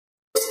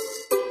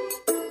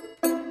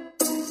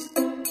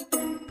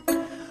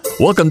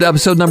Welcome to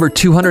episode number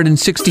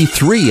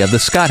 263 of the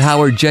Scott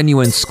Howard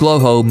Genuine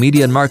ScLoHo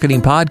Media and Marketing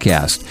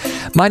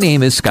Podcast. My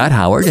name is Scott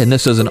Howard, and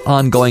this is an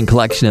ongoing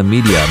collection of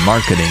media,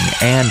 marketing,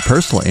 and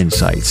personal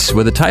insights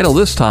with the title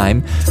this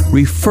time,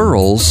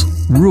 Referals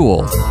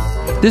Rule.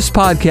 This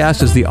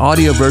podcast is the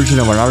audio version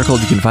of an article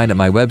you can find at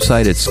my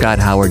website at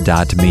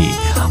scotthoward.me.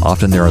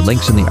 Often there are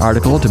links in the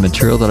article to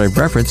material that I've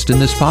referenced in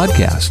this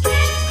podcast.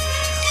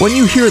 When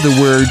you hear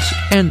the words,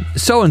 and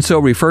so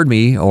referred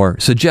me or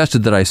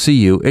suggested that I see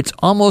you, it's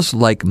almost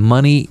like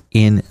money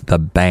in the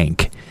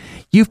bank.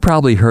 You've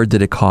probably heard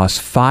that it costs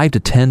 5 to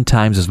 10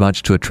 times as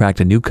much to attract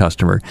a new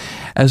customer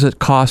as it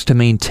costs to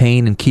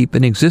maintain and keep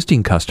an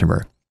existing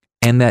customer,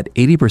 and that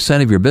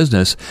 80% of your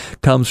business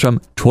comes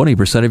from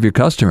 20% of your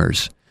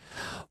customers.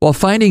 While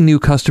finding new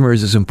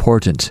customers is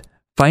important,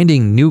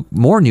 finding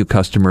more new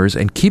customers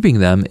and keeping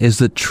them is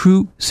the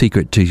true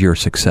secret to your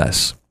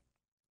success.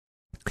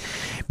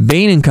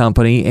 Bain &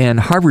 Company and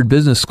Harvard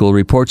Business School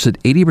reports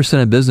that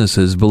 80% of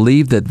businesses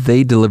believe that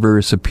they deliver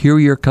a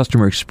superior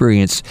customer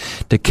experience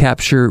to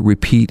capture,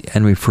 repeat,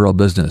 and referral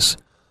business,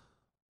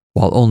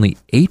 while only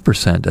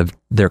 8% of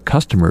their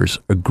customers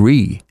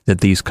agree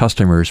that these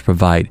customers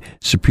provide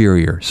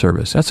superior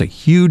service. That's a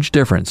huge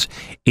difference,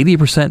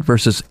 80%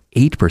 versus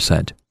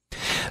 8%.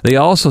 They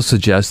also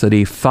suggest that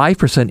a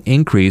 5%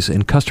 increase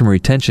in customer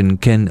retention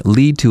can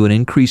lead to an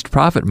increased in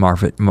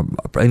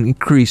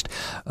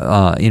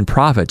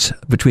profits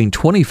between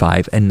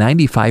 25 and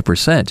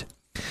 95%.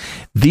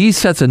 These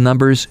sets of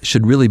numbers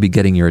should really be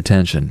getting your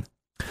attention.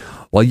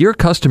 While your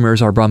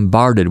customers are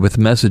bombarded with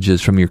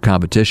messages from your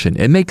competition,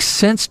 it makes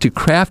sense to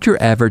craft your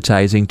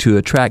advertising to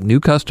attract new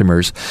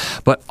customers,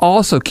 but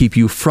also keep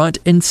you front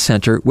and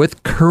center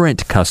with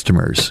current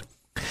customers.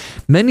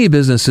 Many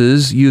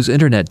businesses use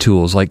internet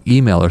tools like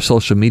email or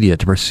social media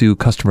to pursue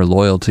customer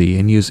loyalty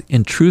and use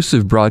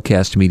intrusive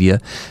broadcast media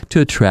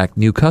to attract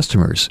new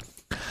customers.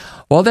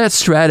 While that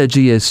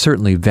strategy is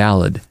certainly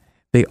valid,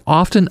 they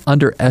often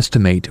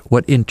underestimate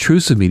what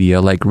intrusive media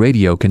like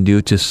radio can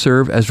do to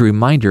serve as a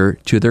reminder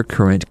to their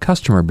current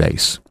customer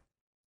base.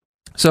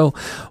 So,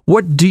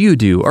 what do you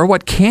do, or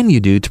what can you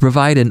do to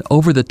provide an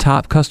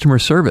over-the-top customer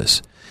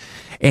service?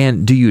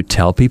 And do you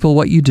tell people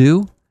what you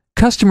do?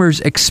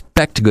 Customers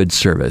expect good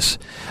service,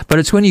 but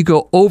it's when you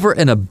go over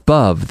and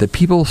above that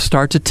people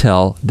start to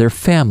tell their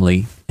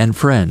family and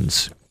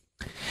friends.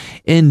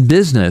 In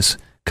business,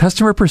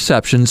 customer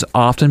perceptions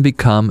often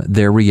become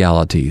their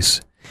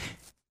realities.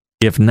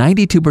 If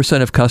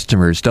 92% of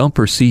customers don't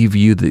perceive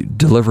you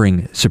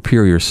delivering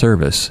superior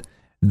service,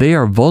 they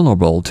are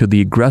vulnerable to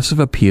the aggressive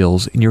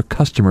appeals in your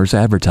customers'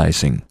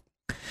 advertising.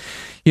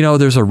 You know,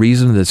 there's a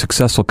reason that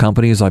successful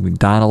companies like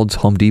McDonald's,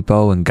 Home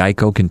Depot, and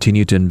Geico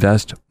continue to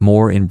invest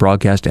more in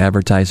broadcast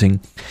advertising.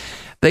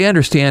 They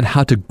understand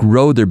how to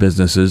grow their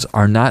businesses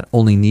are not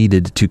only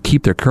needed to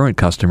keep their current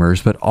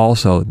customers, but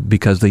also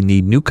because they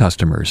need new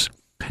customers.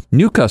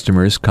 New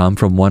customers come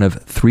from one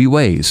of three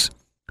ways: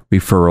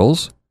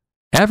 referrals,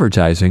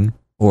 advertising,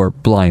 or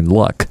blind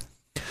luck.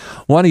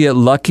 Want to get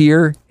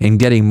luckier in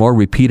getting more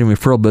repeat and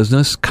referral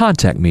business?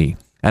 Contact me,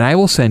 and I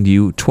will send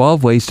you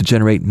 12 ways to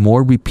generate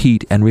more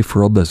repeat and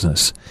referral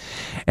business.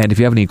 And if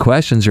you have any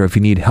questions or if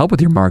you need help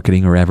with your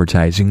marketing or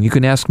advertising, you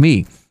can ask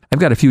me. I've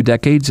got a few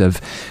decades of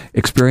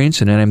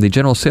experience, and I'm the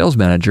general sales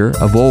manager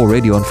of WOWO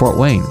Radio in Fort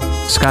Wayne.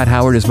 Scott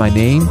Howard is my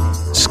name.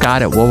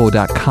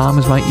 Scott@wowo.com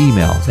is my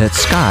email. That's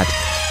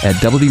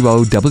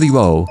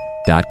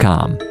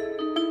Scott@WOWO.com.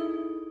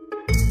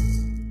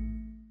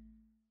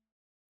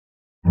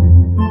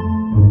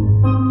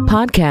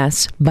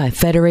 Podcasts by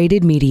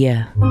Federated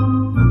Media.